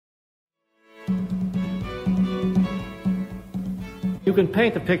You can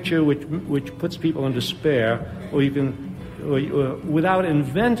paint a picture which puts people in despair, or you can, without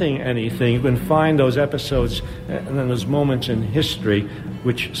inventing anything, you can find those episodes and then those moments in history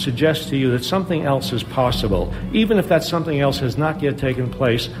which suggest to you that something else is possible, even if that something else has not yet taken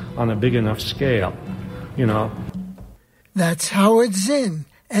place on a big enough scale, you know. That's Howard Zinn,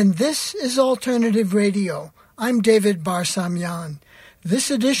 and this is Alternative Radio. I'm David Barsamyan. This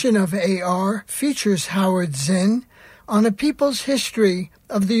edition of AR features Howard Zinn on a people's history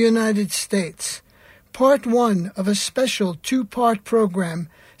of the United States, part one of a special two-part program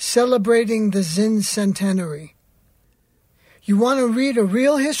celebrating the Zinn centenary. You want to read a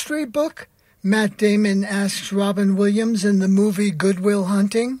real history book? Matt Damon asks Robin Williams in the movie Good Will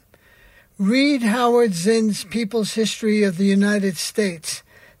Hunting. Read Howard Zinn's People's History of the United States.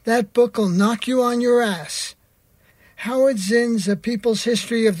 That book will knock you on your ass. Howard Zinn's A People's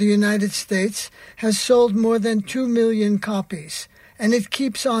History of the United States has sold more than 2 million copies, and it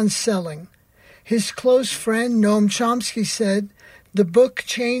keeps on selling. His close friend Noam Chomsky said, "The book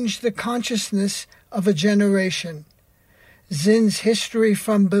changed the consciousness of a generation." Zinn's history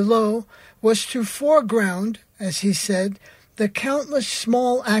from below was to foreground, as he said, the countless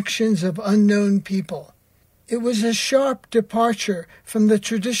small actions of unknown people. It was a sharp departure from the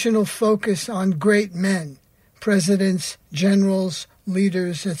traditional focus on great men, presidents, generals,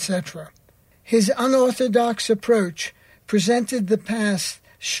 leaders, etc. His unorthodox approach presented the past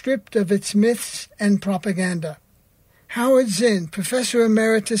stripped of its myths and propaganda. Howard Zinn, professor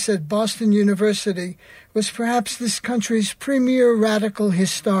emeritus at Boston University, was perhaps this country's premier radical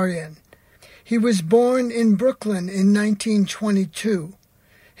historian. He was born in Brooklyn in 1922.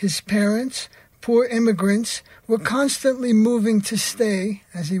 His parents, poor immigrants, were constantly moving to stay,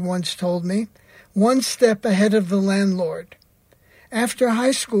 as he once told me, one step ahead of the landlord. After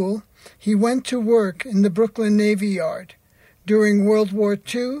high school, he went to work in the Brooklyn Navy Yard. During World War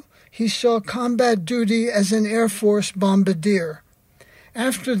II, he saw combat duty as an Air Force bombardier.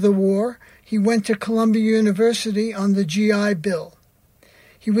 After the war, he went to Columbia University on the GI Bill.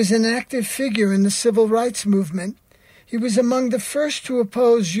 He was an active figure in the civil rights movement. He was among the first to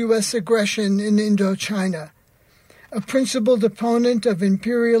oppose U.S. aggression in Indochina. A principled opponent of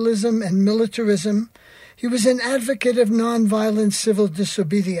imperialism and militarism, he was an advocate of nonviolent civil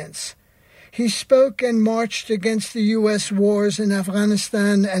disobedience. He spoke and marched against the U.S. wars in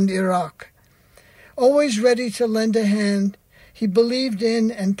Afghanistan and Iraq. Always ready to lend a hand, he believed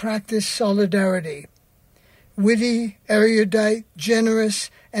in and practiced solidarity. Witty, erudite, generous,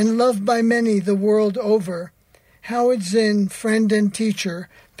 and loved by many the world over, Howard Zinn, friend and teacher,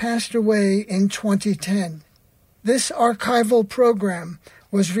 passed away in 2010. This archival program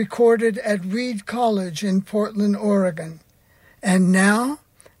was recorded at Reed College in Portland, Oregon. And now,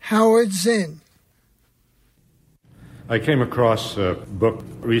 Howard Zinn. I came across a book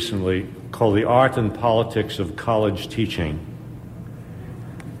recently called The Art and Politics of College Teaching.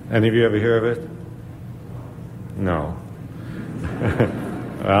 Any of you ever hear of it? No.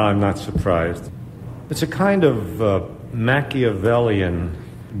 Well, I'm not surprised. It's a kind of Machiavellian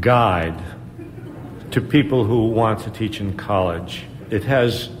guide to people who want to teach in college. It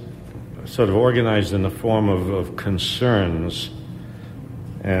has sort of organized in the form of concerns.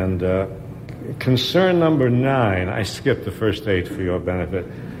 And concern number 9, I skipped the first 8 for your benefit.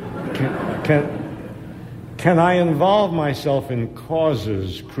 Can I involve myself in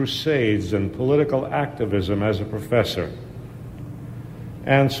causes, crusades, and political activism as a professor?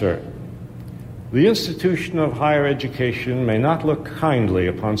 Answer: the institution of higher education may not look kindly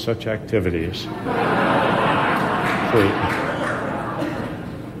upon such activities.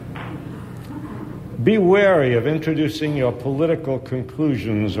 Be wary of introducing your political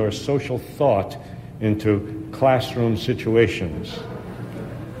conclusions or social thought into classroom situations.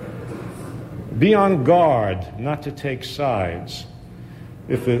 Be on guard not to take sides,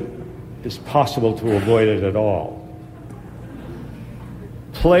 if it is possible to avoid it at all.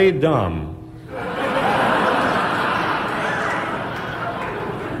 Play dumb.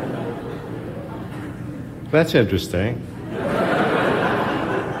 That's interesting.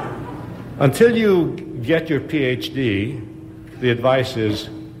 Until you get your PhD, the advice is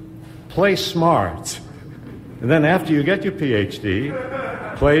play smart. And then after you get your PhD,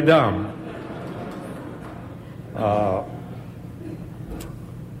 play dumb.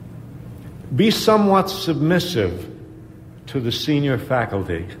 Be somewhat submissive to the senior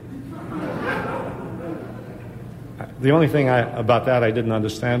faculty. The only thing about that I didn't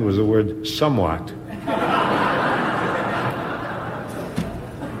understand was the word somewhat.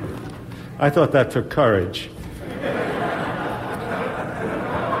 I thought that took courage.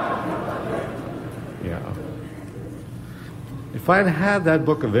 Yeah. if I had had that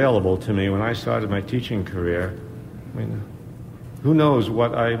book available to me when I started my teaching career, I mean, who knows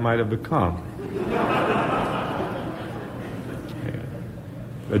what I might have become?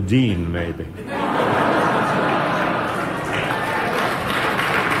 A dean, maybe.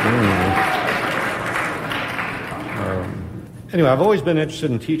 Anyway, I've always been interested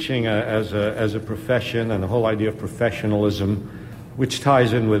in teaching as a profession, and the whole idea of professionalism, which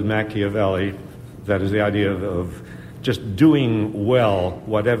ties in with Machiavelli. That is the idea of just doing well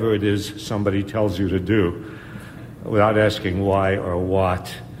whatever it is somebody tells you to do, without asking why or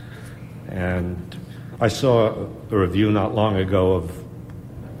what. And I saw a review not long ago of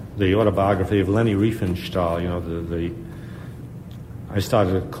the autobiography of Leni Riefenstahl. You know, I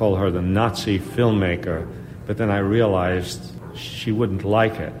started to call her the Nazi filmmaker, but then I realized she wouldn't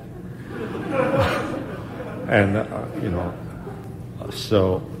like it. And,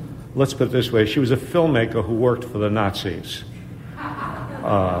 so let's put it this way. She was a filmmaker who worked for the Nazis.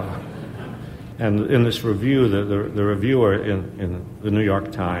 And in this review, the reviewer in the New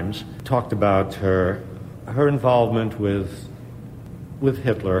York Times talked about her involvement with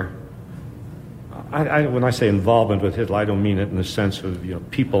Hitler. When I say involvement with Hitler, I don't mean it in the sense of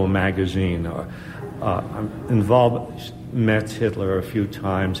People magazine. Met Hitler a few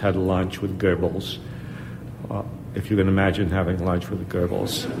times, had lunch with Goebbels. If you can imagine having lunch with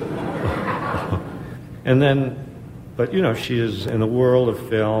Goebbels. And then, but she is in the world of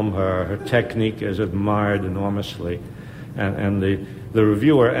film. Her technique is admired enormously, and the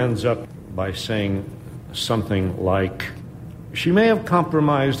reviewer ends up by saying something like, "She may have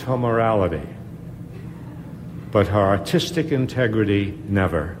compromised her morality, but her artistic integrity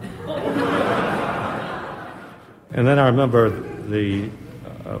never." And then I remember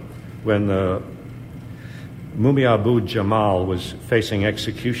when Mumia Abu-Jamal was facing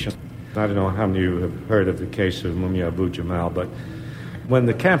execution. I don't know how many of you have heard of the case of Mumia Abu-Jamal, but when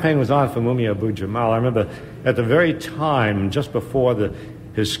the campaign was on for Mumia Abu-Jamal, I remember at the very time, just before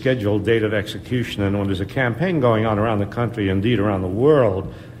his scheduled date of execution, and when there's a campaign going on around the country, indeed around the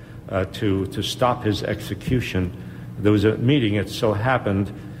world, to stop his execution, there was a meeting. It so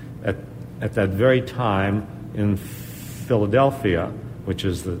happened at that very time in Philadelphia, which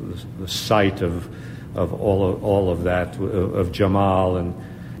is the site of all of that, of Jamal and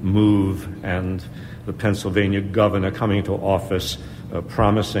MOVE and the Pennsylvania governor coming into office,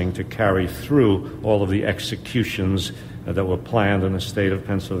 promising to carry through all of the executions that were planned in the state of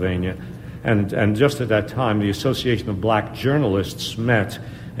Pennsylvania. And just at that time, the Association of Black Journalists met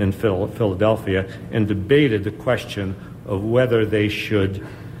in Philadelphia and debated the question of whether they should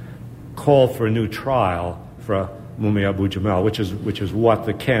call for a new trial for Mumia Abu-Jamal, which is what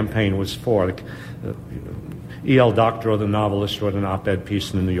the campaign was for. E.L. Doctorow, the novelist, wrote an op-ed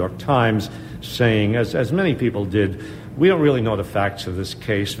piece in the New York Times saying, as many people did, we don't really know the facts of this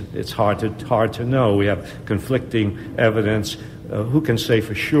case. It's hard to know. We have conflicting evidence. Who can say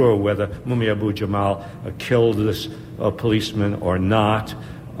for sure whether Mumia Abu-Jamal killed this policeman or not?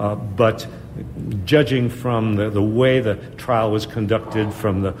 But judging from the way the trial was conducted,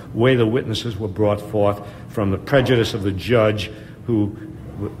 from the way the witnesses were brought forth, from the prejudice of the judge, who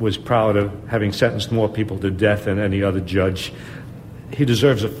was proud of having sentenced more people to death than any other judge, he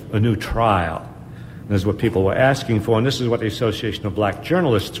deserves a new trial. And this is what people were asking for, and this is what the Association of Black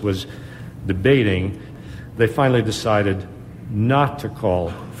Journalists was debating. They finally decided not to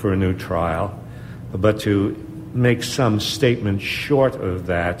call for a new trial, but to make some statement short of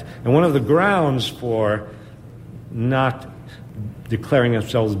that. And one of the grounds for not declaring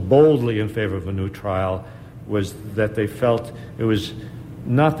themselves boldly in favor of a new trial was that they felt it was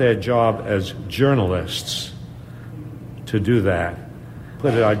not their job as journalists to do that.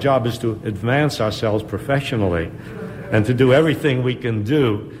 But our job is to advance ourselves professionally and to do everything we can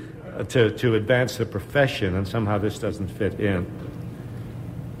do to advance the profession, and somehow this doesn't fit in.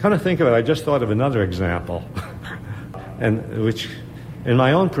 Come to think of it, I just thought of another example, and which, in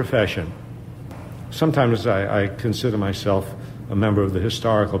my own profession, sometimes I consider myself a member of the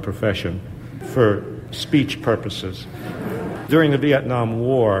historical profession for speech purposes. During the Vietnam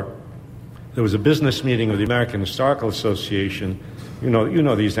War, there was a business meeting of the American Historical Association. You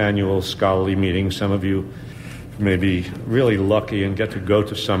know these annual scholarly meetings. Some of you may be really lucky and get to go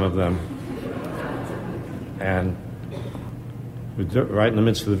to some of them. And right in the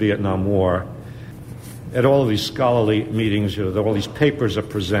midst of the Vietnam War, at all of these scholarly meetings, all these papers are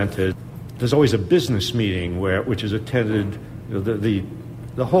presented. There's always a business meeting which is attended.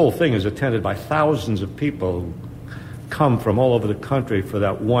 The whole thing is attended by thousands of people who come from all over the country for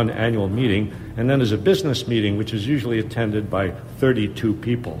that one annual meeting. And then there's a business meeting which is usually attended by 32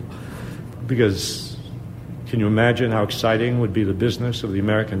 people, because Can you imagine how exciting would be the business of the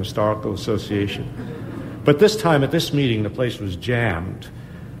American Historical Association? But this time at this meeting, the place was jammed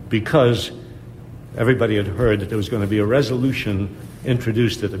because everybody had heard that there was going to be a resolution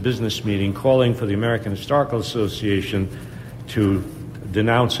introduced at the business meeting calling for the American Historical Association to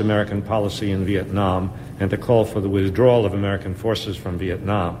denounce American policy in Vietnam and to call for the withdrawal of American forces from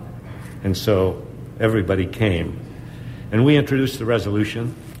Vietnam. And so everybody came. And we introduced the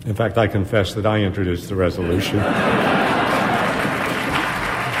resolution. In fact, I confess that I introduced the resolution.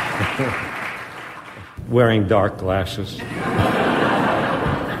 Wearing dark glasses.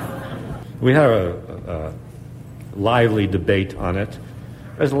 We had a lively debate on it,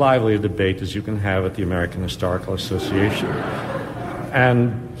 as lively a debate as you can have at the American Historical Association.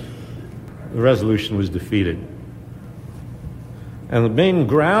 And the resolution was defeated. And the main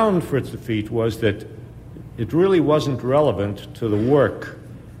ground for its defeat was that it really wasn't relevant to the work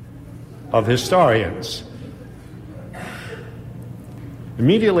of historians.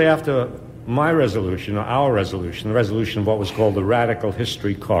 Immediately after my resolution, or our resolution, the resolution of what was called the Radical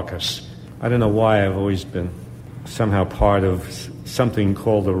History Caucus, I don't know why I've always been somehow part of something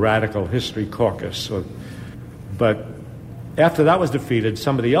called the Radical History Caucus. But after that was defeated,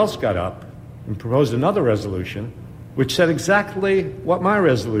 somebody else got up and proposed another resolution which said exactly what my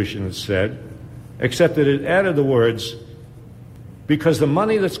resolution had said, except that it added the words, because the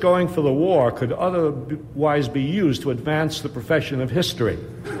money that's going for the war could otherwise be used to advance the profession of history.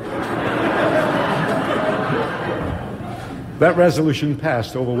 That resolution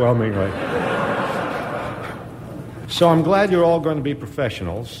passed overwhelmingly. So I'm glad you're all going to be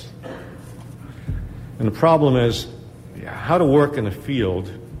professionals. And the problem is how to work in a field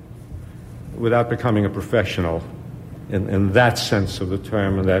without becoming a professional in that sense of the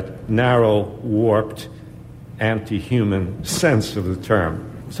term, in that narrow, warped, anti-human sense of the term.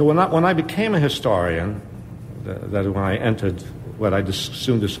 So when I became a historian, that when I entered what I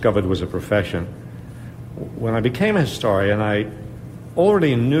soon discovered was a profession, when I became a historian, I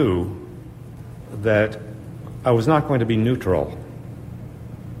already knew that I was not going to be neutral.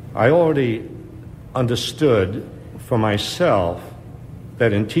 I already understood for myself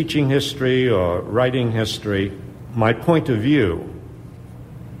that in teaching history or writing history, my point of view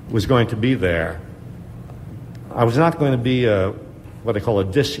was going to be there. I was not going to be what I call a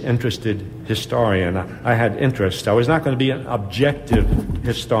disinterested historian. I had interest. I was not going to be an objective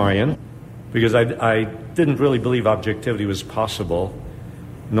historian because I didn't really believe objectivity was possible,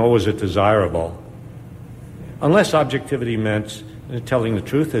 nor was it desirable. Unless objectivity meant telling the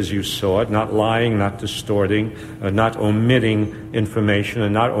truth as you saw it, not lying, not distorting, not omitting information,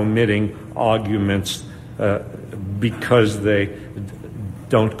 and not omitting arguments because they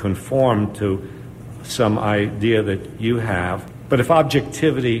don't conform to some idea that you have. But if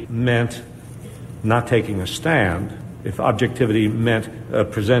objectivity meant not taking a stand, if objectivity meant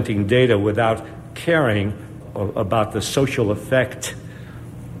presenting data without caring about the social effect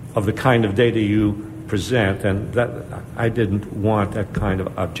of the kind of data you present, and that I didn't want that kind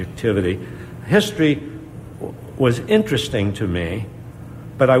of objectivity. History was interesting to me,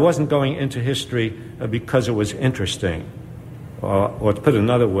 but I wasn't going into history because it was interesting. Or to put it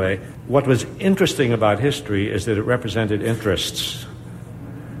another way, what was interesting about history is that it represented interests,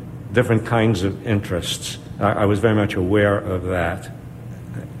 different kinds of interests. I was very much aware of that.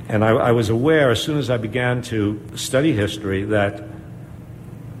 And I was aware as soon as I began to study history that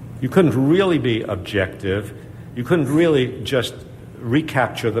you couldn't really be objective. You couldn't really just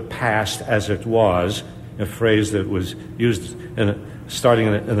recapture the past as it was, a phrase that was used starting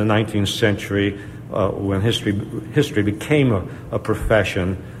in the 19th century when history became a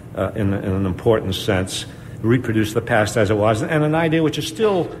profession in an important sense, reproduce the past as it was, and an idea which is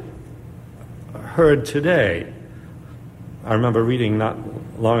still heard today. I remember reading not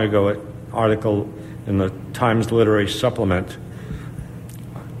long ago an article in the Times Literary Supplement.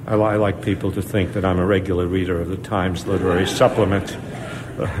 I like people to think that I'm a regular reader of the Times Literary Supplement.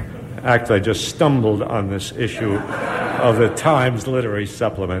 Actually, I just stumbled on this issue of the Times Literary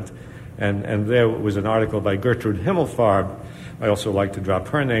Supplement, and there was an article by Gertrude Himmelfarb. I also like to drop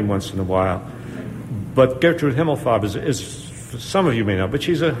her name once in a while. But Gertrude Himmelfarb is some of you may know, but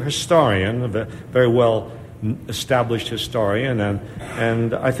she's a historian, a very well-established historian,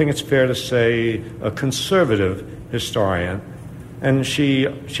 and I think it's fair to say a conservative historian. And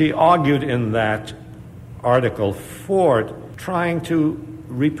she argued in that article for trying to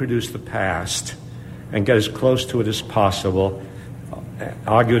reproduce the past and get as close to it as possible,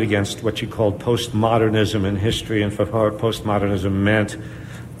 argued against what she called postmodernism in history, and for her postmodernism meant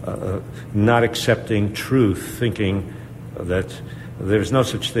not accepting truth, thinking that There's no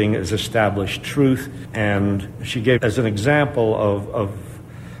such thing as established truth. And she gave as an example of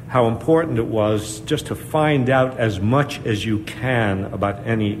how important it was just to find out as much as you can about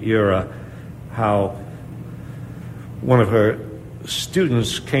any era, how one of her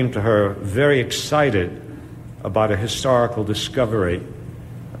students came to her very excited about a historical discovery,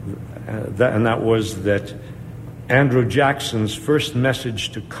 and that was that Andrew Jackson's first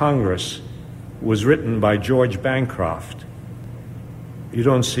message to Congress was written by George Bancroft. You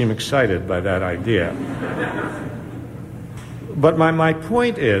don't seem excited by that idea. But my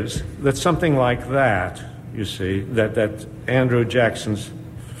point is that something like that, you see, that Andrew Jackson's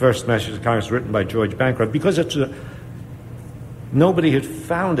first message to Congress written by George Bancroft, because nobody had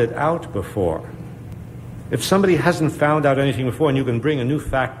found it out before. If somebody hasn't found out anything before and you can bring a new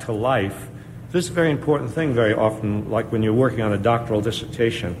fact to life, this is a very important thing very often, like when you're working on a doctoral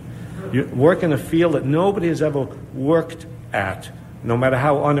dissertation. You work in a field that nobody has ever worked at, no matter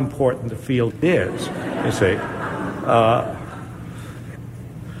how unimportant the field is, you see.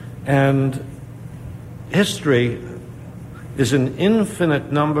 And history is an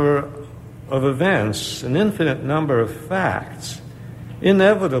infinite number of events, an infinite number of facts.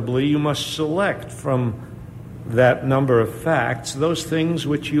 Inevitably, you must select from that number of facts those things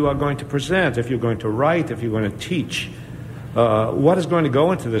which you are going to present, if you're going to write, if you're going to teach. What is going to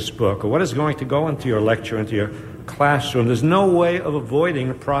go into this book, or what is going to go into your lecture, into your classroom? There's no way of avoiding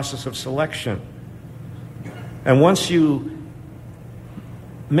the process of selection. And once you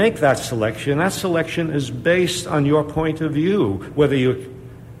make that selection is based on your point of view, whether you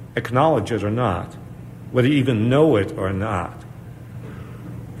acknowledge it or not, whether you even know it or not.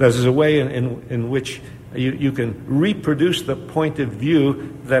 There's a way in which you can reproduce the point of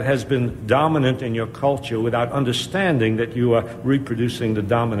view that has been dominant in your culture without understanding that you are reproducing the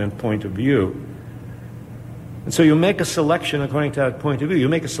dominant point of view. And so you make a selection according to that point of view. You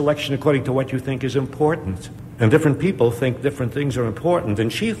make a selection according to what you think is important. And different people think different things are important.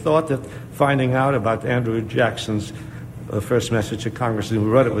 And she thought that finding out about Andrew Jackson's first message to Congress and who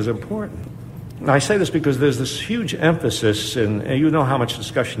wrote it was important. And I say this because there's this huge emphasis, and you know how much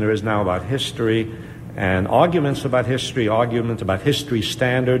discussion there is now about history and arguments about history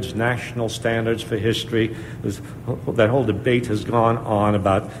standards, national standards for history. That whole debate has gone on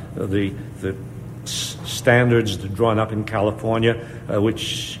about the standards drawn up in California,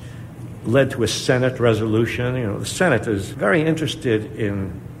 which led to a Senate resolution. You know, the Senate is very interested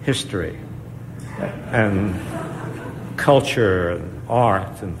in history and culture and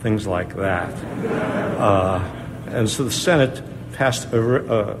art and things like that. And so the Senate passed a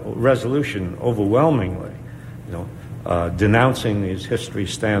resolution overwhelmingly, denouncing these history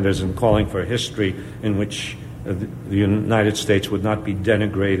standards and calling for a history in which the United States would not be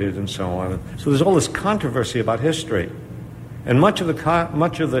denigrated and so on. So there's all this controversy about history. And much of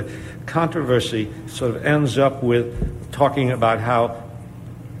the controversy sort of ends up with talking about how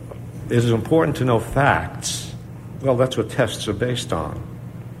it is important to know facts. Well, that's what tests are based on.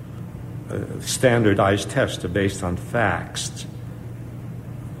 Standardized tests are based on facts.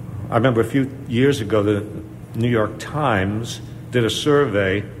 I remember a few years ago, the New York Times did a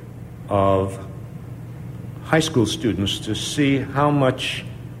survey of high school students to see how much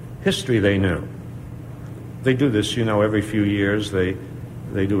history they knew. They do this, every few years. They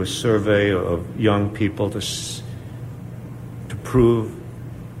do a survey of young people to prove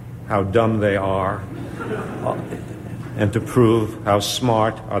how dumb they are and to prove how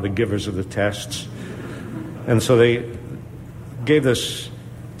smart are the givers of the tests. And so they gave this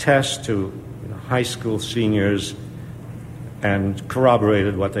test to high school seniors and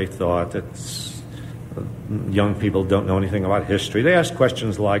corroborated what they thought, that young people don't know anything about history. They asked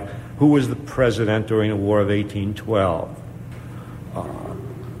questions like, who was the president during the War of 1812?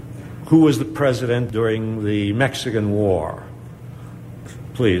 Who was the president during the Mexican War?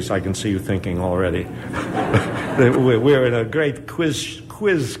 Please, I can see you thinking already. We're in a great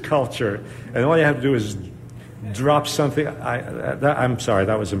quiz culture, and all you have to do is drop something. I'm sorry,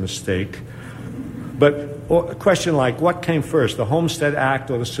 that was a mistake. But a question like, what came first, the Homestead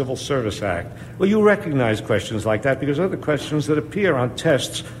Act or the Civil Service Act? Well, you recognize questions like that because they're the questions that appear on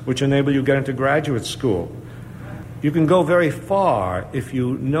tests which enable you to get into graduate school. You can go very far if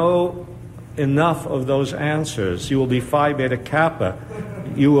you know enough of those answers. You will be Phi Beta Kappa.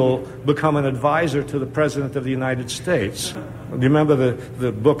 You will become an advisor to the President of the United States. Do you remember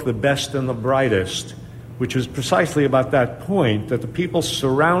the book, The Best and the Brightest, which was precisely about that point, that the people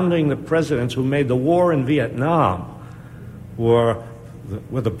surrounding the presidents who made the war in Vietnam were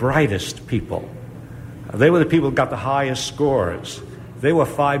the brightest people. They were the people who got the highest scores. They were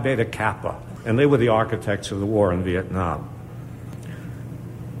Phi Beta Kappa, and they were the architects of the war in Vietnam.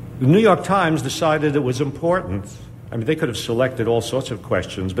 The New York Times decided it was important. I mean, they could have selected all sorts of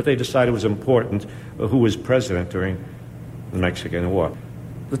questions, but they decided it was important who was president during the Mexican War.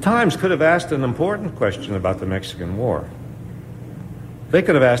 The Times could have asked an important question about the Mexican War. They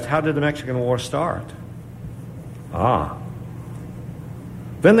could have asked, how did the Mexican War start?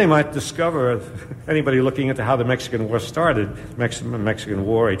 Then they might discover, anybody looking into how the Mexican War started, Mexican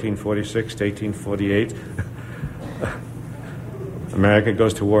War, 1846 to 1848. America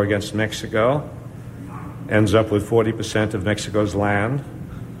goes to war against Mexico, ends up with 40% of Mexico's land,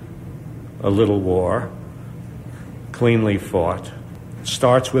 a little war, cleanly fought.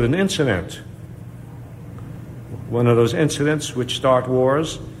 Starts with an incident. One of those incidents which start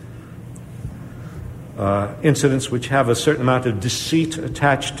wars, incidents which have a certain amount of deceit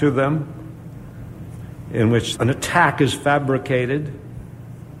attached to them, in which an attack is fabricated,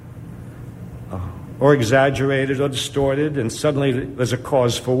 or exaggerated or distorted, and suddenly there's a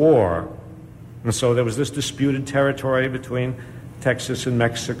cause for war. And so there was this disputed territory between Texas and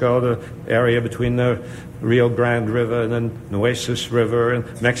Mexico, the area between the Rio Grande River and the Nueces River,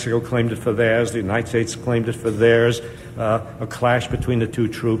 and Mexico claimed it for theirs, the United States claimed it for theirs, a clash between the two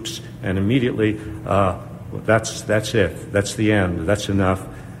troops, and immediately that's it, that's the end, that's enough.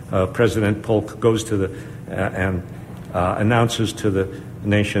 President Polk goes to the and announces to the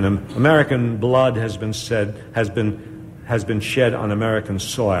nation, American blood has been shed on American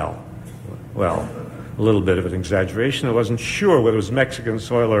soil. Well, a little bit of an exaggeration. I wasn't sure whether it was Mexican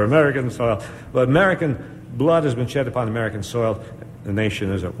soil or American soil, but American blood has been shed upon American soil. The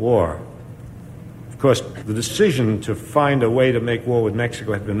nation is at war. Of course, the decision to find a way to make war with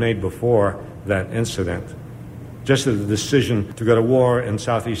Mexico had been made before that incident. Just as the decision to go to war in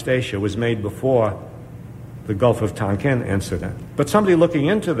Southeast Asia was made before the Gulf of Tonkin incident. But somebody looking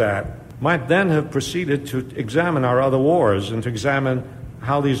into that might then have proceeded to examine our other wars and to examine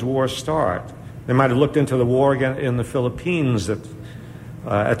how these wars start. They might have looked into the war again in the Philippines at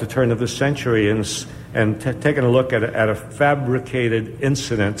the turn of the century and taken a look at a fabricated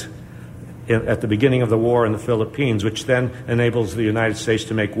incident at the beginning of the war in the Philippines, which then enables the United States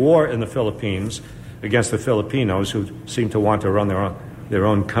to make war in the Philippines against the Filipinos, who seem to want to run their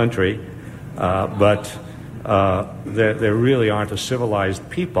own country, but they really aren't a civilized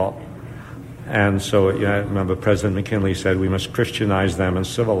people. And so, I remember President McKinley said we must Christianize them and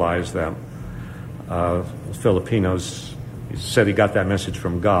civilize them. Filipinos, he said he got that message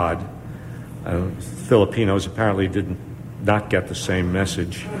from God. Filipinos apparently did not get the same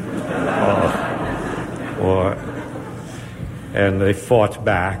message. And they fought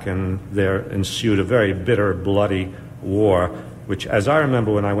back, and there ensued a very bitter, bloody war, which, as I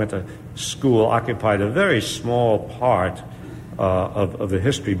remember when I went to school, occupied a very small part of the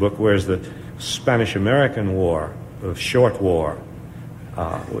history book, whereas the Spanish-American War, the short war,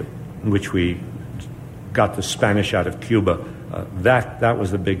 in which we got the Spanish out of Cuba, that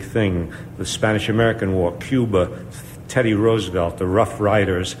was the big thing. The Spanish-American War, Cuba, Teddy Roosevelt, the Rough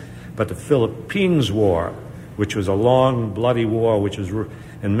Riders. But the Philippines War, which was a long, bloody war, which was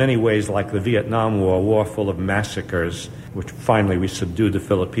in many ways like the Vietnam War, a war full of massacres, which finally we subdued the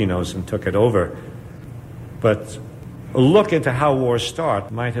Filipinos and took it over. But a look into how wars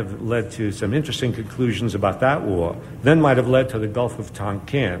start might have led to some interesting conclusions about that war, then might have led to the Gulf of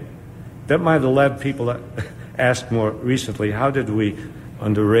Tonkin. That might have led people to ask more recently, how did we,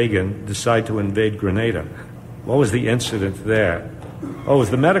 under Reagan, decide to invade Grenada? What was the incident there? Oh, it was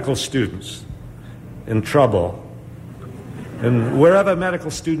the medical students in trouble. And wherever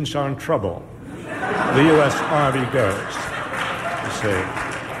medical students are in trouble, the U.S. Army goes. You see.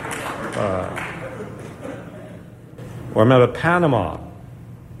 Or remember Panama.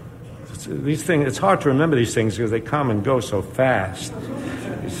 These things, it's hard to remember these things because they come and go so fast.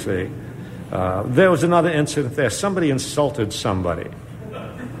 You see. There was another incident there. Somebody insulted somebody.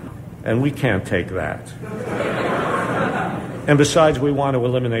 And we can't take that. And besides, we want to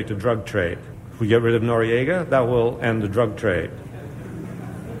eliminate the drug trade. If we get rid of Noriega, that will end the drug trade.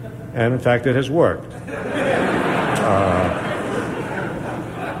 And in fact, it has worked.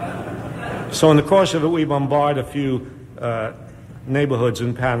 So in the course of it, we bombard a few neighborhoods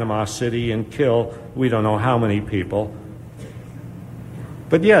in Panama City and kill we don't know how many people.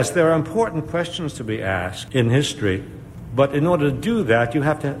 But yes, there are important questions to be asked in history. But in order to do that, you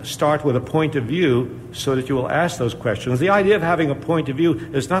have to start with a point of view so that you will ask those questions. The idea of having a point of view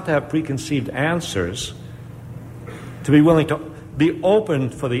is not to have preconceived answers, to be willing to be open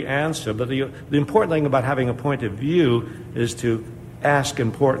for the answer. But the important thing about having a point of view is to ask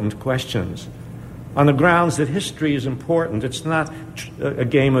important questions on the grounds that history is important. It's not a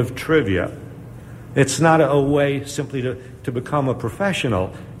game of trivia. It's not a way simply to to become a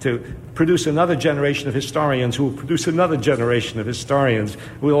professional, to produce another generation of historians who will produce another generation of historians.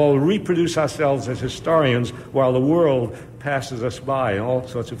 We'll all reproduce ourselves as historians while the world passes us by, and all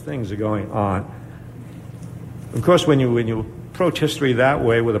sorts of things are going on. Of course, when you approach history that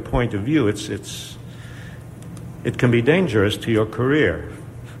way with a point of view, it can be dangerous to your career.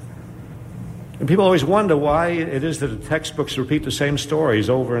 And people always wonder why it is that the textbooks repeat the same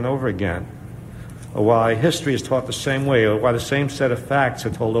stories over and over again, or why history is taught the same way, or why the same set of facts are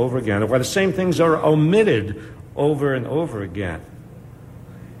told over again, or why the same things are omitted over and over again.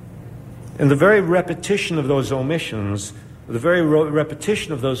 And the very repetition of those omissions, the very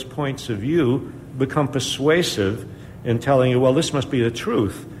repetition of those points of view become persuasive in telling you, well, this must be the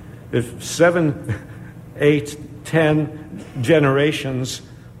truth. If 7, 8, 10 generations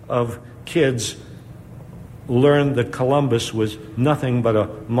of kids learned that Columbus was nothing but a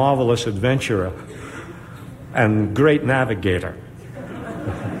marvelous adventurer and great navigator,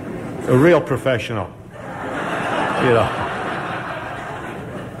 a real professional, you know.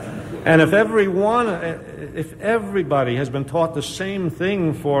 And if everybody has been taught the same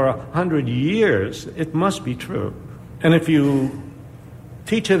thing for 100 years, it must be true. And if you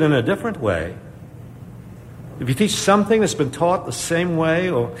teach it in a different way, if you teach something that's been taught the same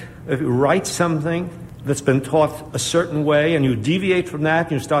way, or if you write something that's been taught a certain way and you deviate from that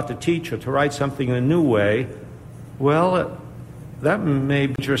and you start to teach or to write something in a new way, well, that may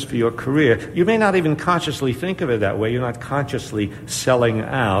be dangerous for your career. You may not even consciously think of it that way. You're not consciously selling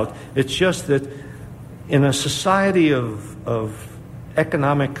out. It's just that in a society of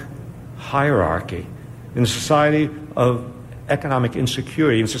economic hierarchy, in a society of economic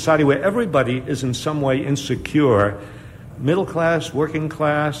insecurity, in a society where everybody is in some way insecure, middle class, working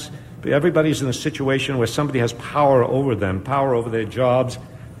class, everybody's in a situation where somebody has power over them, power over their jobs,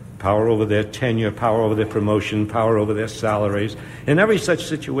 power over their tenure, power over their promotion, power over their salaries. In every such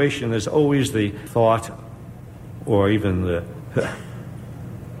situation, there's always the thought, or even the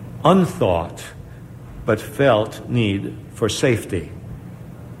unthought but felt need for safety.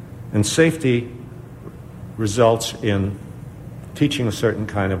 And safety results in teaching a certain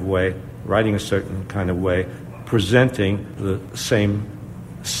kind of way, writing a certain kind of way, presenting the same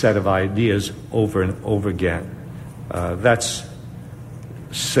set of ideas over and over again. That's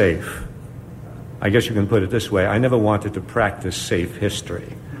safe. I guess you can put it this way. I never wanted to practice safe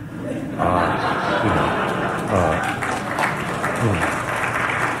history.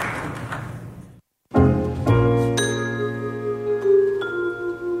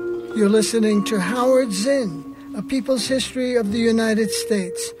 You're listening to Howard Zinn, A People's History of the United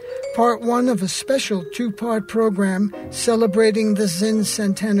States, part one of a special two-part program celebrating the Zinn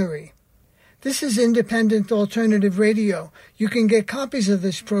centenary. This is Independent Alternative Radio. You can get copies of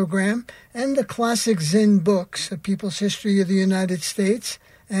this program and the classic Zinn books, A People's History of the United States,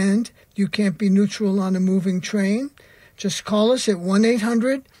 and You Can't Be Neutral on a Moving Train. Just call us at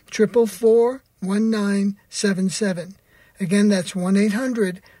 1-800-444-1977. Again, that's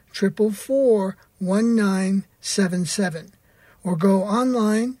 1-800-444-1977. Or go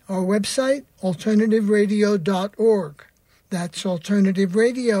online, our website, alternativeradio.org. That's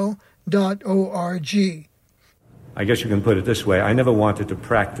alternativeradio.org. I guess you can put it this way. I never wanted to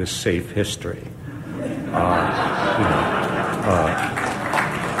practice safe history. I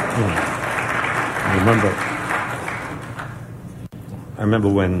remember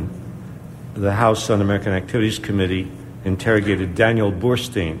when the House Un-American Activities Committee interrogated Daniel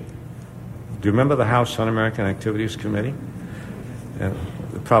Burstein. Do you remember the House Un-American Activities Committee?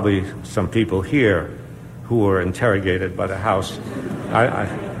 Probably some people here who were interrogated by the House.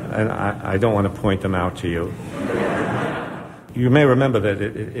 I don't want to point them out to you. You may remember that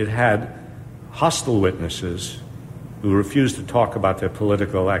it had hostile witnesses who refused to talk about their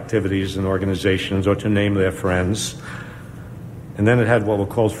political activities and organizations or to name their friends. And then it had what were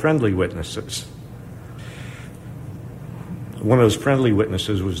called friendly witnesses. One of those friendly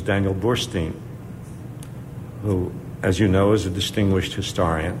witnesses was Daniel Burstein, who, as you know, is a distinguished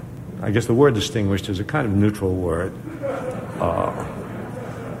historian. I guess the word distinguished is a kind of neutral word.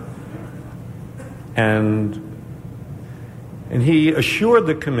 And he assured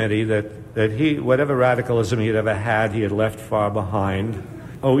the committee that he, whatever radicalism he had ever had, he had left far behind.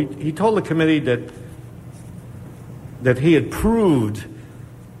 He told the committee that he had proved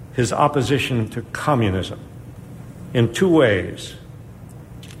his opposition to communism in two ways.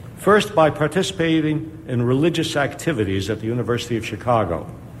 First, by participating in religious activities at the University of Chicago.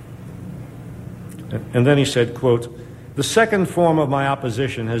 And then he said, quote, "The second form of my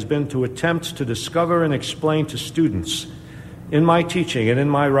opposition has been to attempt to discover and explain to students in my teaching and in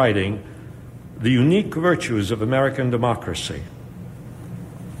my writing the unique virtues of American democracy.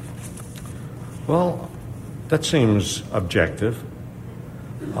 Well, that seems objective.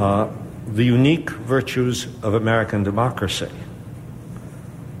 The unique virtues of American democracy.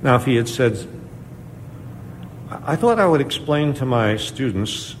 Now, if he had said, I thought I would explain to my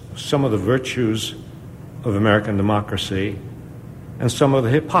students some of the virtues of American democracy and some of the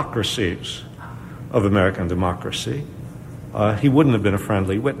hypocrisies of American democracy, he wouldn't have been a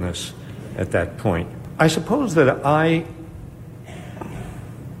friendly witness at that point. I suppose that I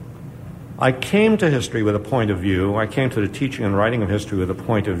came to history with a point of view. I came to the teaching and writing of history with a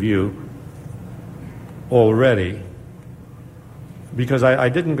point of view already, because I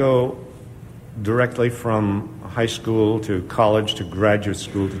didn't go directly from high school to college to graduate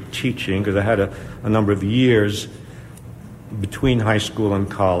school to teaching, because I had a number of years between high school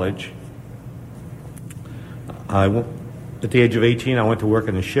and college. At the age of 18, I went to work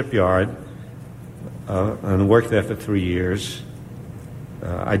in a shipyard and worked there for 3 years.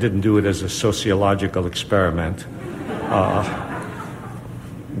 I didn't do it as a sociological experiment.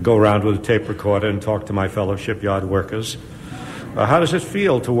 Go around with a tape recorder and talk to my fellow shipyard workers. How does it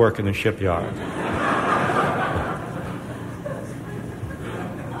feel to work in a shipyard?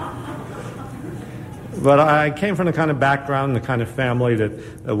 But I came from the kind of background, the kind of family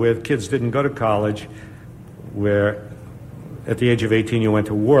that where kids didn't go to college, where at the age of 18 you went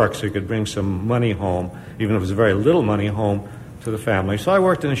to work so you could bring some money home, even if it was very little money home to the family. So I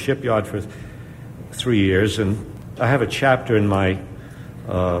worked in a shipyard for 3 years, and I have a chapter in my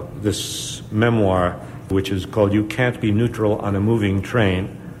this memoir, which is called "You Can't Be Neutral on a Moving Train."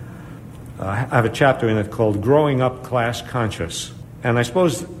 I have a chapter in it called "Growing Up Class Conscious," and I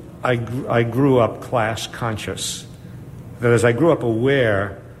suppose I grew up class conscious. That as I grew up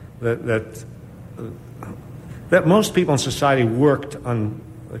aware that most people in society worked on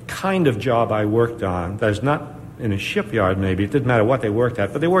the kind of job I worked on. That is not in a shipyard, maybe. It didn't matter what they worked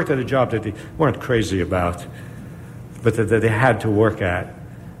at, but they worked at a job that they weren't crazy about, but that they had to work at.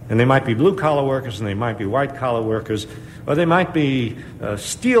 And they might be blue-collar workers, and they might be white-collar workers, or they might be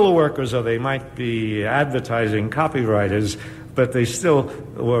steel workers, or they might be advertising copywriters, but they still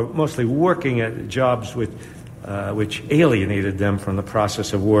were mostly working at jobs which alienated them from the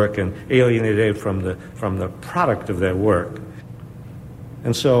process of work and alienated from the product of their work.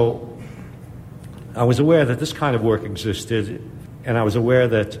 And so I was aware that this kind of work existed, and I was aware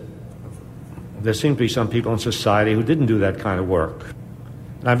that there seemed to be some people in society who didn't do that kind of work.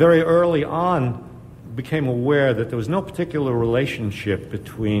 And I very early on became aware that there was no particular relationship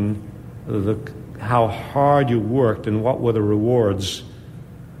between how hard you worked and what were the rewards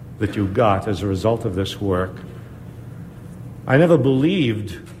that you got as a result of this work. I never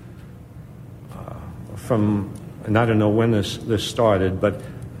believed and I don't know when this started, but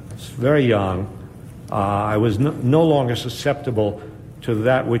it's very young, I was no longer susceptible to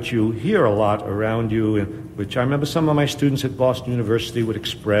that which you hear a lot around you, which I remember some of my students at Boston University would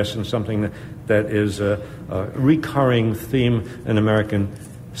express, and something that is a recurring theme in American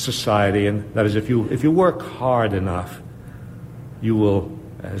society, and that is if you work hard enough, you will,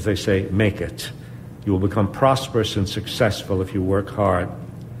 as they say, make it. You will become prosperous and successful if you work hard.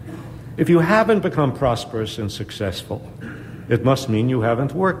 If you haven't become prosperous and successful, it must mean you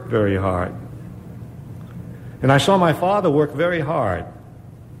haven't worked very hard. And I saw my father work very hard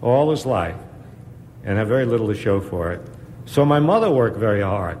all his life and have very little to show for it. So my mother worked very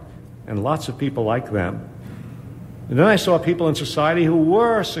hard, and lots of people like them. And then I saw people in society who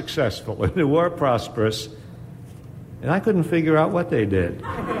were successful and who were prosperous, and I couldn't figure out what they did.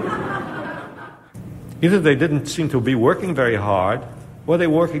 Either they didn't seem to be working very hard, or they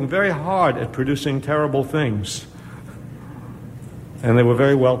were working very hard at producing terrible things. And they were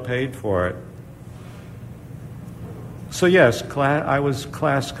very well paid for it. So yes, I was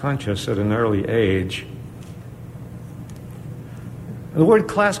class conscious at an early age. The word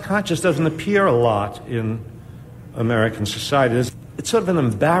class conscious doesn't appear a lot in American society. It's sort of an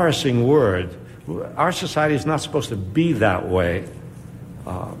embarrassing word. Our society is not supposed to be that way.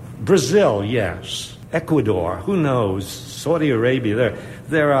 Brazil, yes. Ecuador, who knows? Saudi Arabia,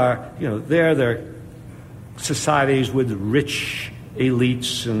 there are societies with rich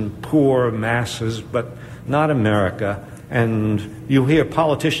elites and poor masses, but not America. And you hear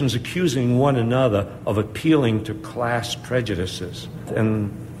politicians accusing one another of appealing to class prejudices.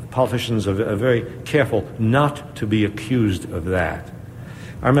 And politicians are very careful not to be accused of that.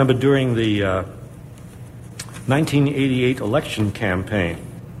 I remember during the 1988 election campaign,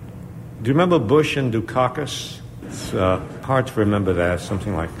 do you remember Bush and Dukakis? It's hard to remember that,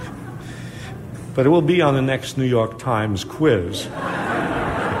 something like that. But it will be on the next New York Times quiz.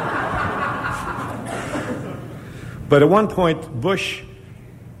 But at one point, Bush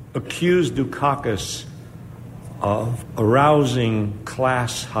accused Dukakis of arousing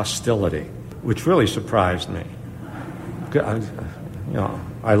class hostility, which really surprised me.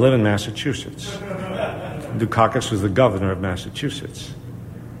 I live in Massachusetts. Dukakis was the governor of Massachusetts.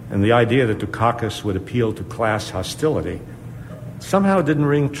 And the idea that Dukakis would appeal to class hostility somehow didn't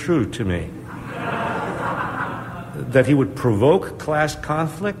ring true to me. That he would provoke class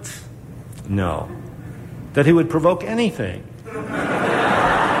conflict? No. That he would provoke anything?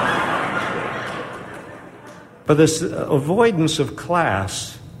 But this avoidance of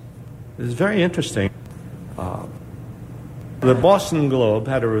class is very interesting. The Boston Globe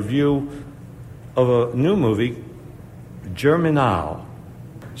had a review of a new movie, Germinal.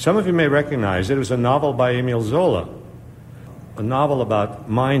 Some of you may recognize it. It was a novel by Emile Zola, a novel about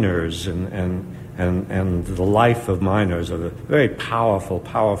miners and the life of miners, a very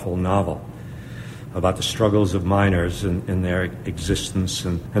powerful novel about the struggles of miners in their existence.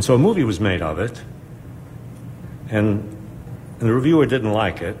 And so a movie was made of it, and the reviewer didn't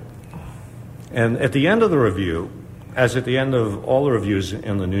like it. And at the end of the review, as at the end of all the reviews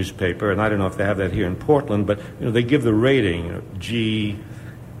in the newspaper, and I don't know if they have that here in Portland, but they give the rating, G,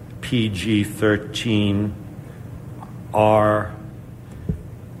 PG-13, R.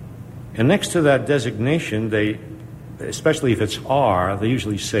 And next to that designation, they, especially if it's R, they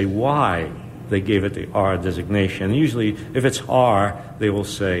usually say why they gave it the R designation. And usually, if it's R, they will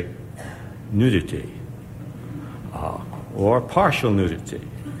say nudity, or partial nudity,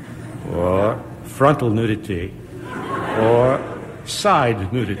 or frontal nudity, or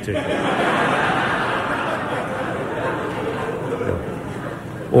side nudity,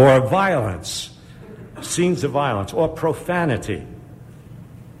 or violence, scenes of violence, or profanity.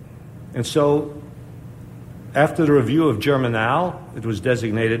 And so, after the review of Germinal, it was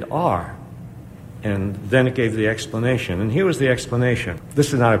designated R. And then it gave the explanation. And here was the explanation.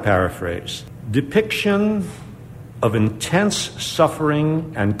 This is not a paraphrase. Depiction of intense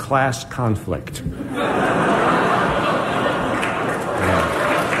suffering and class conflict.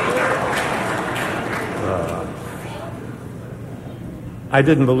 I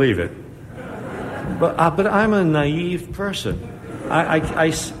didn't believe it. But I'm a naive person.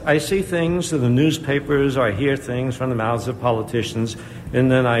 I see things in the newspapers, or I hear things from the mouths of politicians,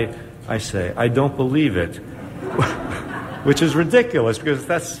 and then I say, I don't believe it. Which is ridiculous, because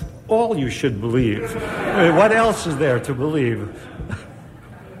that's all you should believe. I mean, what else is there to believe?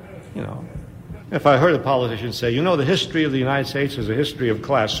 If I heard a politician say, the history of the United States is a history of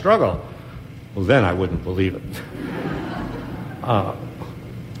class struggle, well, then I wouldn't believe it.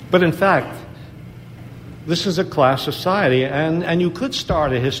 But in fact, this is a class society, and you could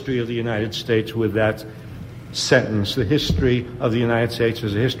start a history of the United States with that sentence: the history of the United States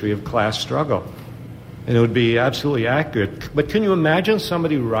is a history of class struggle. And it would be absolutely accurate. But can you imagine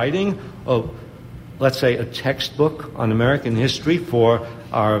somebody writing, let's say, a textbook on American history for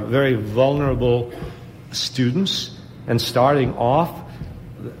our very vulnerable students, and starting off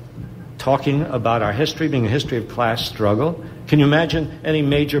talking about our history being a history of class struggle? Can you imagine any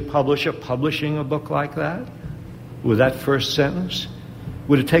major publisher publishing a book like that with that first sentence?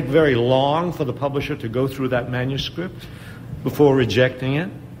 Would it take very long for the publisher to go through that manuscript before rejecting it?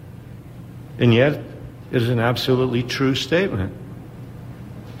 And yet, it is an absolutely true statement.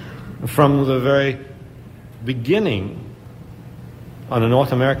 From the very beginning on the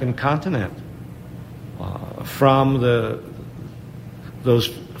North American continent, from those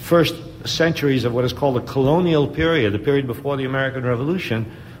first centuries of what is called the colonial period, the period before the American Revolution,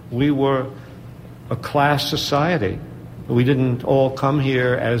 we were a class society. We didn't all come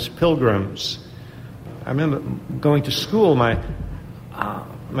here as pilgrims. I remember going to school, my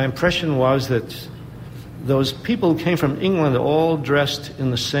impression was that those people who came from England all dressed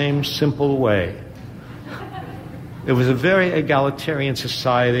in the same simple way. It was a very egalitarian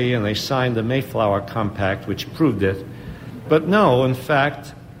society, and they signed the Mayflower Compact, which proved it. But no, in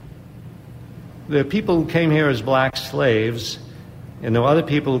fact, there are people who came here as black slaves, and there were other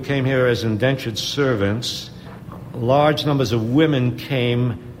people who came here as indentured servants. Large numbers of women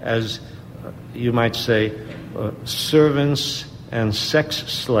came as, you might say, servants and sex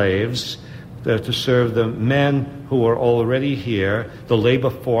slaves to serve the men who were already here, the labor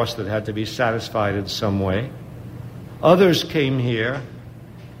force that had to be satisfied in some way. Others came here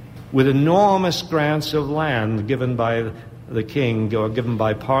with enormous grants of land given by the king or given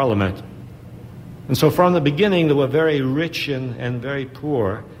by Parliament. And so from the beginning, there were very rich and very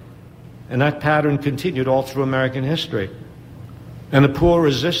poor. And that pattern continued all through American history. And the poor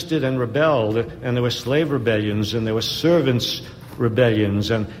resisted and rebelled, and there were slave rebellions, and there were servants' rebellions,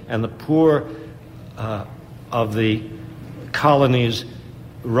 and the poor of the colonies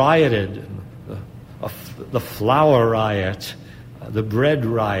rioted, the flour riot, the bread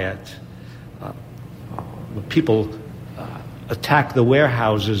riot. People attack the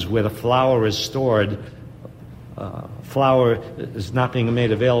warehouses where the flour is stored. Flour is not being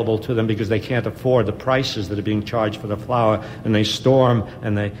made available to them because they can't afford the prices that are being charged for the flour, and they storm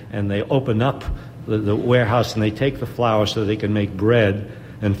and they open up the warehouse and they take the flour so they can make bread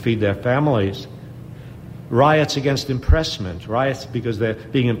and feed their families. Riots against impressment, riots because they're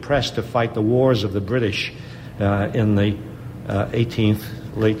being impressed to fight the wars of the British in the 18th,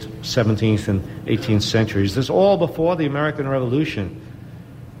 late 17th and 18th centuries. This is all before the American Revolution.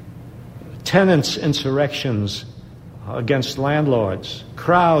 Tenants' insurrections against landlords,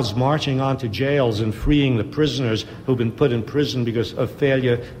 crowds marching onto jails and freeing the prisoners who've been put in prison because of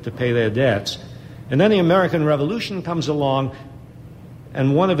failure to pay their debts. And then the American Revolution comes along,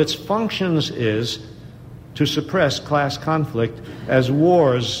 and one of its functions is to suppress class conflict, as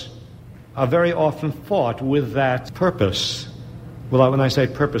wars are very often fought with that purpose. Well, when I say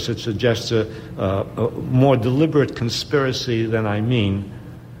purpose, it suggests a more deliberate conspiracy than I mean.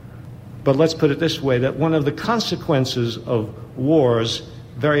 But let's put it this way, that one of the consequences of wars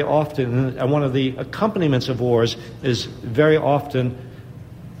very often, and one of the accompaniments of wars, is very often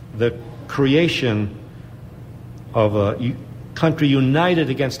the creation of a country united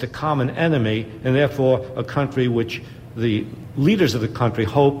against a common enemy, and therefore a country which the leaders of the country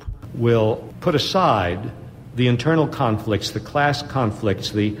hope will put aside the internal conflicts, the class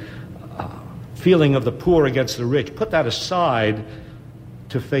conflicts, the feeling of the poor against the rich, put that aside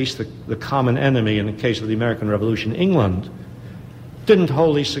to face the common enemy. In the case of the American Revolution, England didn't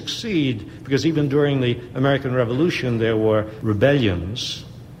wholly succeed, because even during the American Revolution there were rebellions,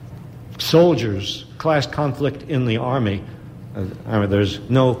 soldiers, class conflict in the army. There's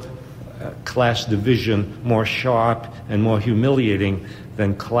no class division more sharp and more humiliating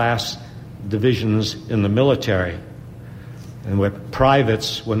than class divisions in the military, and where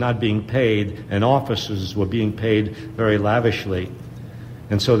privates were not being paid and officers were being paid very lavishly.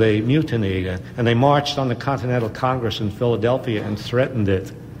 And so they mutinied, and they marched on the Continental Congress in Philadelphia and threatened it.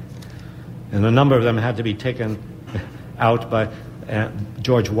 And a number of them had to be taken out by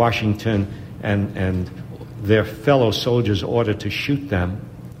George Washington and their fellow soldiers ordered to shoot them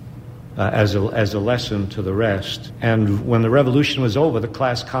as a lesson to the rest. And when the revolution was over, the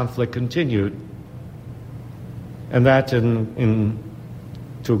class conflict continued. And that,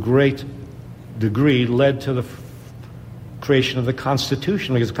 to a great degree, led to the creation of the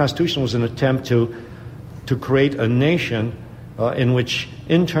Constitution, because the Constitution was an attempt to create a nation in which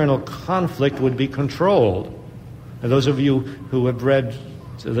internal conflict would be controlled. And those of you who have read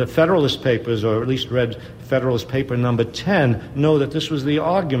the Federalist Papers, or at least read Federalist Paper number 10, know that this was the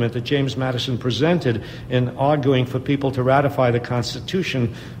argument that James Madison presented in arguing for people to ratify the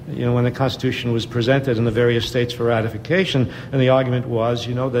Constitution, when the Constitution was presented in the various states for ratification. And the argument was,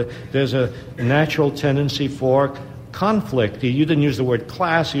 that there's a natural tendency for conflict. You didn't use the word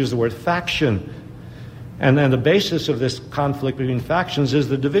class, you used the word faction. And then the basis of this conflict between factions is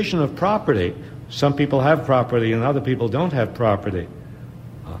the division of property. Some people have property and other people don't have property.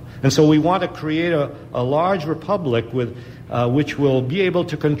 And so we want to create a large republic which will be able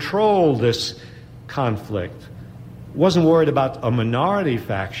to control this conflict. Wasn't worried about a minority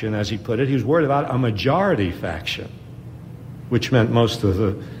faction, as he put it. He was worried about a majority faction, which meant most of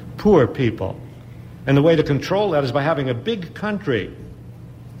the poor people. And the way to control that is by having a big country,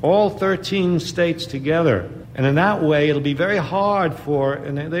 all 13 states together. And in that way, it'll be very hard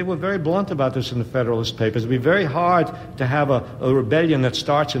and they were very blunt about this in the Federalist Papers, it'll be very hard to have a rebellion that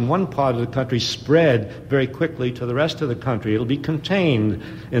starts in one part of the country spread very quickly to the rest of the country. It'll be contained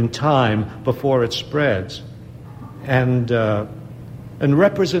in time before it spreads. And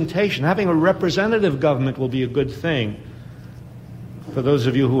representation, having a representative government will be a good thing. For those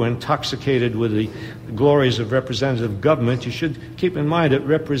of you who are intoxicated with the glories of representative government, you should keep in mind that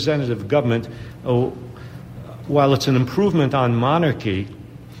representative government, while it's an improvement on monarchy,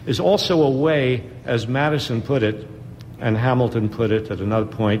 is also a way, as Madison put it, and Hamilton put it at another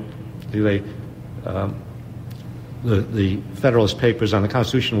point, the Federalist Papers on the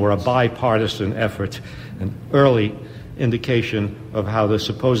Constitution were a bipartisan effort, an early indication of how the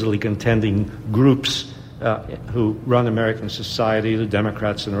supposedly contending groups who run American society, the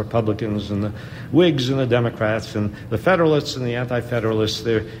Democrats and the Republicans and the Whigs and the Democrats and the Federalists and the Anti-Federalists,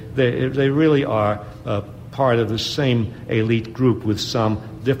 they really are part of the same elite group with some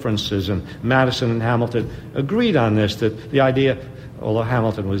differences. And Madison and Hamilton agreed on this, that the idea, although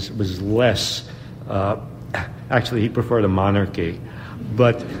Hamilton was less, actually he preferred a monarchy,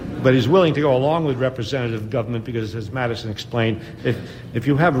 but But he's willing to go along with representative government because, as Madison explained, if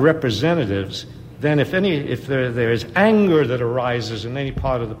you have representatives, then if there is anger that arises in any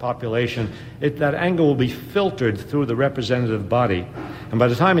part of the population, that anger will be filtered through the representative body. And by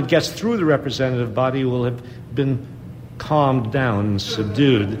the time it gets through the representative body, it will have been calmed down and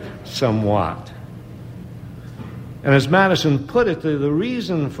subdued somewhat. And as Madison put it, the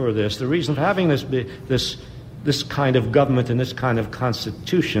reason for this, the reason for having this kind of government and this kind of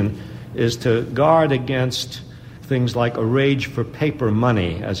constitution is to guard against things like a rage for paper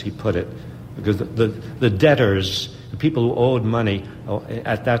money, as he put it. Because the debtors, the people who owed money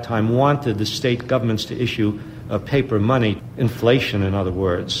at that time, wanted the state governments to issue paper money, inflation, in other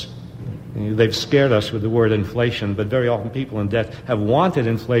words. They've scared us with the word inflation, but very often people in debt have wanted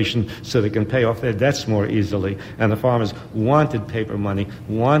inflation so they can pay off their debts more easily. And the farmers wanted paper money,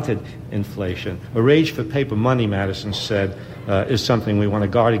 wanted inflation. A rage for paper money, Madison said, is something we want to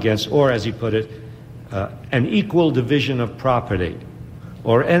guard against, or, as he put it, an equal division of property,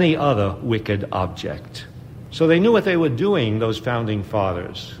 or any other wicked object. So they knew what they were doing, those founding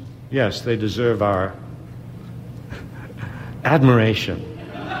fathers. Yes, they deserve our admiration.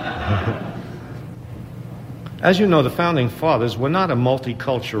 As you know, the founding fathers were not a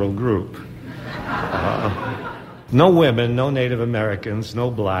multicultural group. No women, no Native Americans, no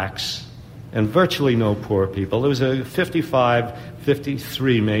blacks, and virtually no poor people. There was a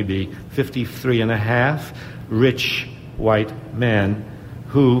 53 maybe, 53 and a half rich white men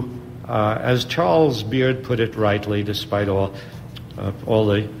who, as Charles Beard put it rightly, despite all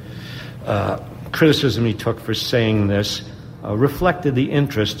the criticism he took for saying this, reflected the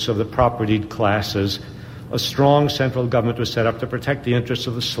interests of the propertied classes. A strong central government was set up to protect the interests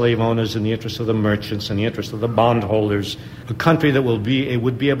of the slave owners and the interests of the merchants and the interests of the bondholders. A country that would be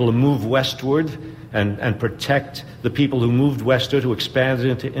able to move westward and protect the people who moved westward, who expanded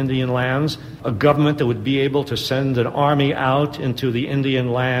into Indian lands. A government that would be able to send an army out into the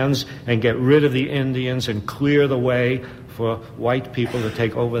Indian lands and get rid of the Indians and clear the way for white people to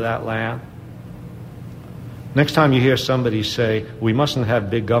take over that land. Next time you hear somebody say, we mustn't have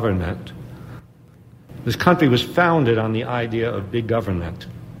big government, this country was founded on the idea of big government.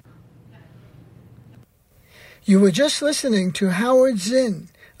 You were just listening to Howard Zinn,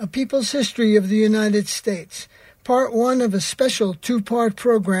 A People's History of the United States, part one of a special two-part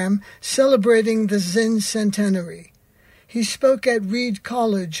program celebrating the Zinn centenary. He spoke at Reed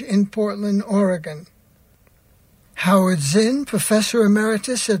College in Portland, Oregon. Howard Zinn, professor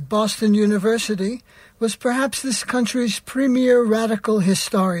emeritus at Boston University, was perhaps this country's premier radical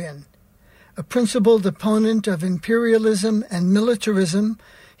historian. A principled opponent of imperialism and militarism,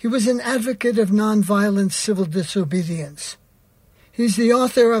 he was an advocate of nonviolent civil disobedience. He's the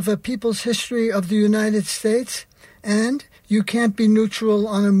author of A People's History of the United States and You Can't Be Neutral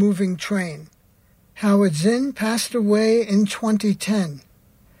on a Moving Train. Howard Zinn passed away in 2010.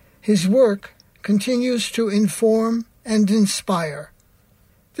 His work continues to inform and inspire.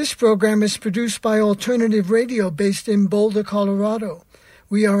 This program is produced by Alternative Radio based in Boulder, Colorado.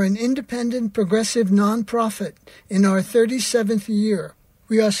 We are an independent, progressive nonprofit in our 37th year.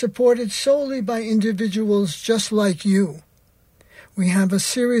 We are supported solely by individuals just like you. We have a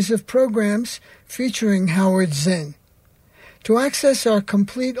series of programs featuring Howard Zinn. To access our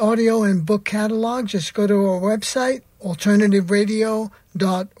complete audio and book catalog, just go to our website,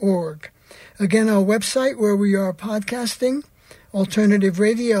 alternativeradio.org. Again, our website where we are podcasting,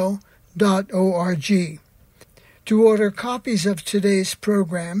 alternativeradio.org. To order copies of today's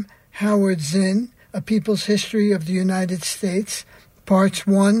program, Howard Zinn, A People's History of the United States, Parts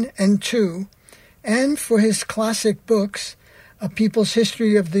 1 and 2, and for his classic books, A People's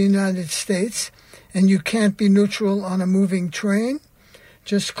History of the United States and You Can't Be Neutral on a Moving Train,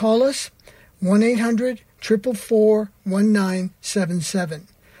 just call us 1-800-444-1977.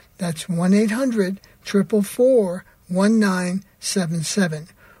 That's 1-800-444-1977.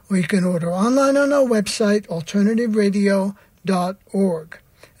 Or you can order online on our website, alternativeradio.org.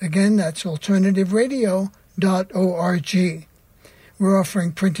 Again, that's alternativeradio.org. We're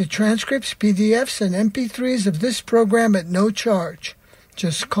offering printed transcripts, PDFs, and MP3s of this program at no charge.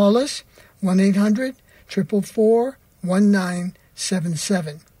 Just call us,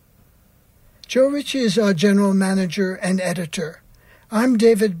 1-800-444-1977. Joe Ritchie is our general manager and editor. I'm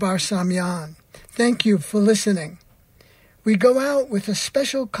David Barsamian. Thank you for listening. We go out with a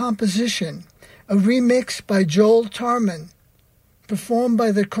special composition, a remix by Joel Tarman, performed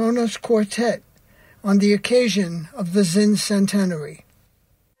by the Kronos Quartet on the occasion of the Zinn centenary.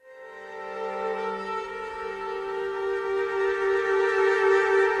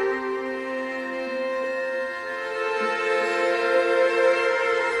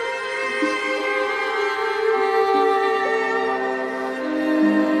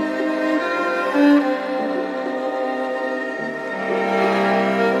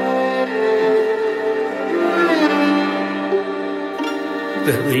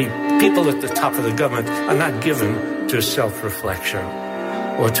 the people at the top of the government are not given to self-reflection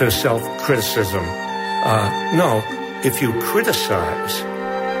or to self-criticism. No, if you criticize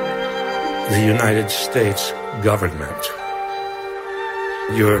the United States government,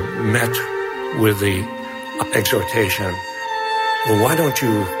 you're met with the exhortation, well, why don't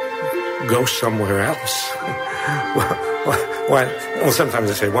you go somewhere else? Well, sometimes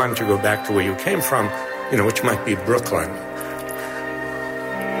they say, why don't you go back to where you came from, which might be Brooklyn.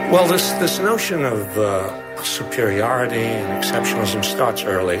 Well, this notion of superiority and exceptionalism starts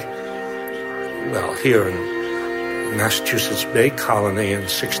early. Well, here in Massachusetts Bay Colony in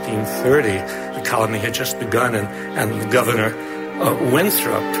 1630, the colony had just begun, and the Governor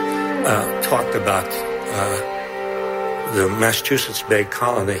Winthrop talked about the Massachusetts Bay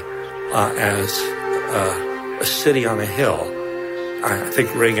Colony as a city on a hill. I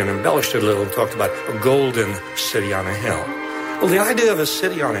think Reagan embellished it a little and talked about a golden city on a hill. Well, the idea of a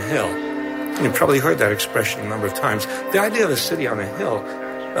city on a hill, and you've probably heard that expression a number of times, the idea of a city on a hill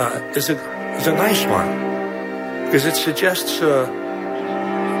is a nice one, because it suggests a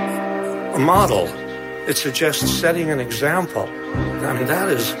model. It suggests setting an example. I mean, that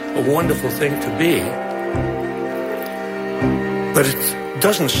is a wonderful thing to be. But it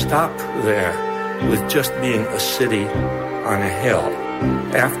doesn't stop there with just being a city on a hill.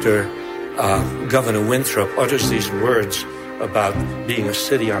 After Governor Winthrop utters these words about being a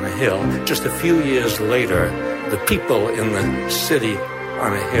city on a hill, just a few years later, the people in the city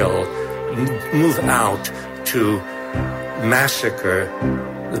on a hill move out to massacre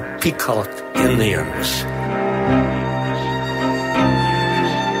the Pequot Indians.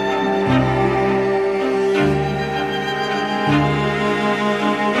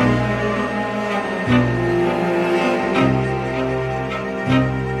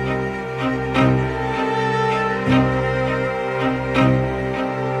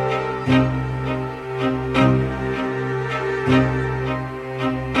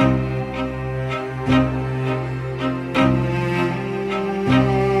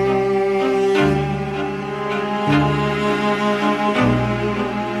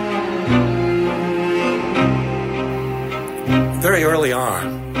 Very early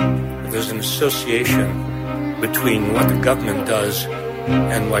on, there's an association between what the government does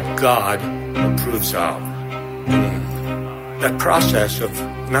and what God approves of. And that process of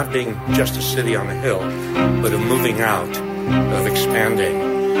not being just a city on a hill, but of moving out, of expanding,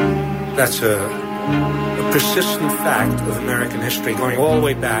 that's a persistent fact of American history, going all the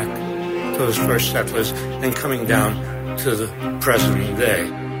way back to those first settlers and coming down to the present day.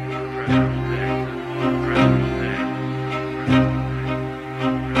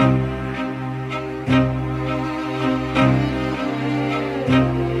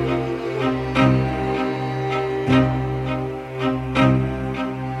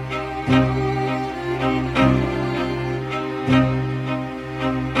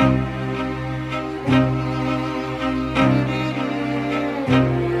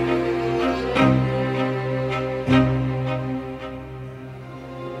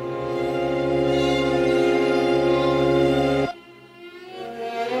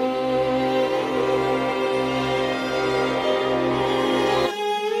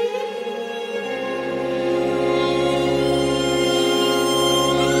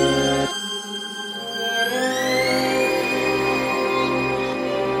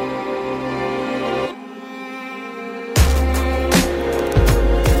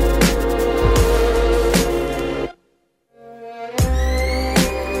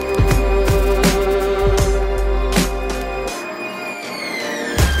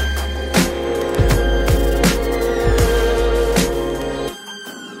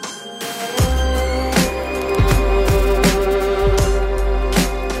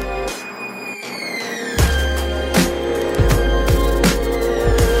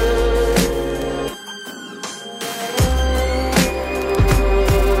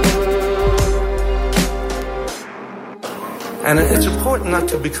 And it's important not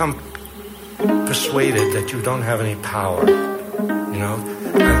to become persuaded that you don't have any power,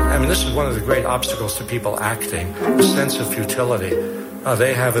 I mean, this is one of the great obstacles to people acting, the sense of futility.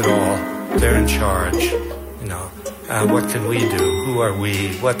 They have it all. They're in charge, what can we do? Who are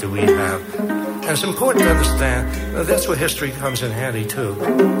we? What do we have? And it's important to understand that's where history comes in handy, too,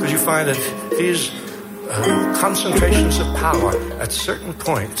 because you find that these concentrations of power at certain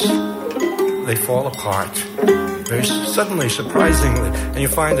points, they fall apart very suddenly, surprisingly, and you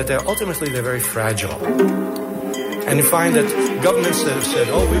find that they're very fragile. And you find that governments that have said,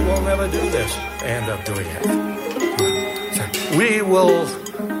 oh, we will never do this, they end up doing it. We will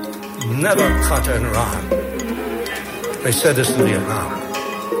never cut and run. They said this in Vietnam.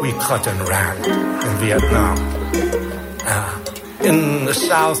 we cut and ran in Vietnam. In the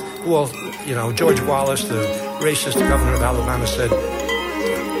South, well, George Wallace, the racist governor of Alabama, said,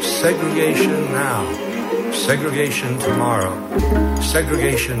 segregation now, segregation tomorrow,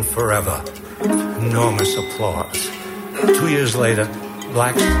 segregation forever. Enormous applause. 2 years later,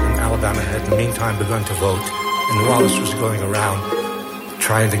 blacks in Alabama had in the meantime begun to vote, and Wallace was going around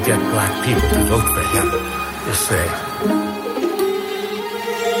trying to get black people to vote for him, you see.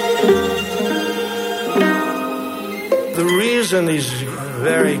 The reason these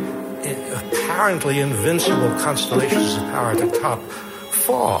very apparently invincible constellations of power at the top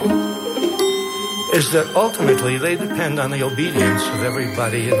fall is that ultimately they depend on the obedience of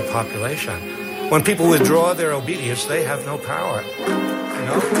everybody in the population. When people withdraw their obedience, they have no power.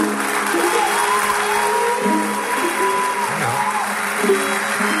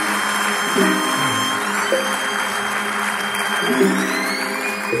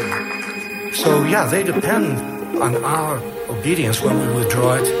 So, yeah, they depend on our obedience. When we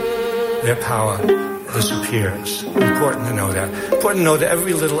withdraw it, their power disappears. Important to know that. Important to know that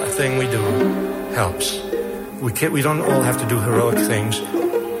every little thing we do helps. We don't all have to do heroic things.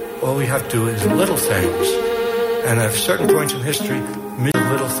 All we have to do is little things. And at certain points in history,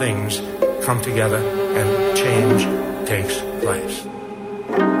 little things come together and change takes place.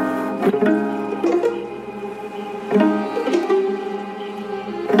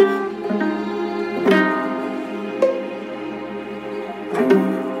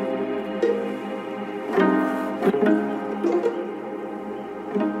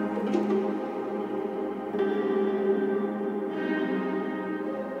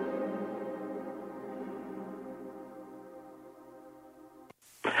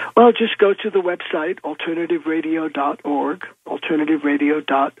 Well, just go to the website, alternativeradio.org,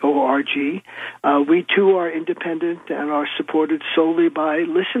 alternativeradio.org. We, too, are independent and are supported solely by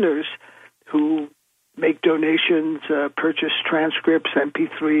listeners who make donations, purchase transcripts,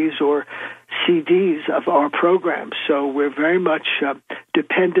 MP3s, or CDs of our programs. So we're very much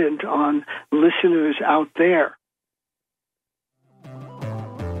dependent on listeners out there.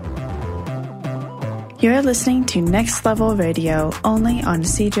 You're listening to Next Level Radio, only on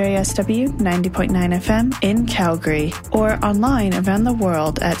CJSW 90.9 FM in Calgary, or online around the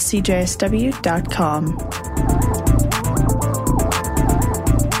world at cjsw.com.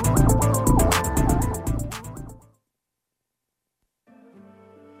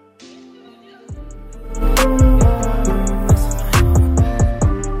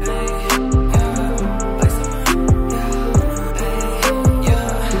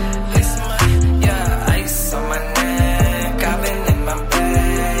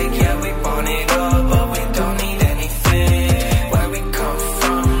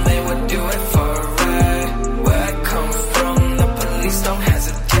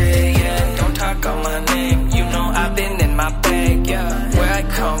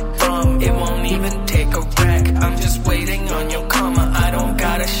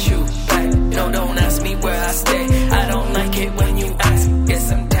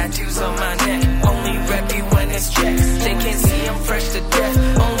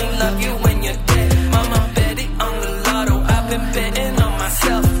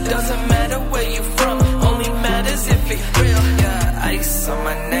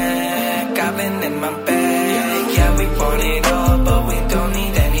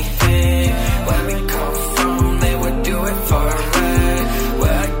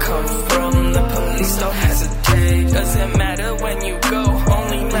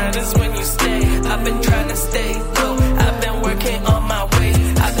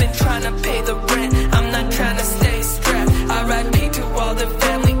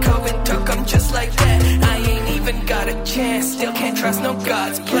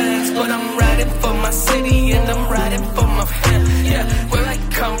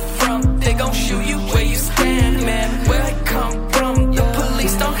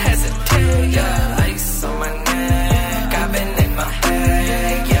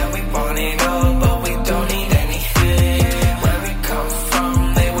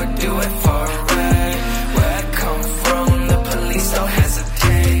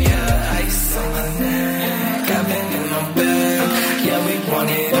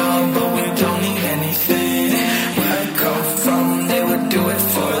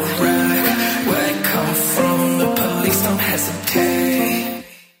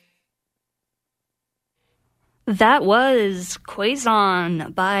 That was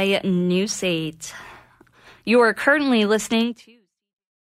Quaison by Newsate. You are currently listening to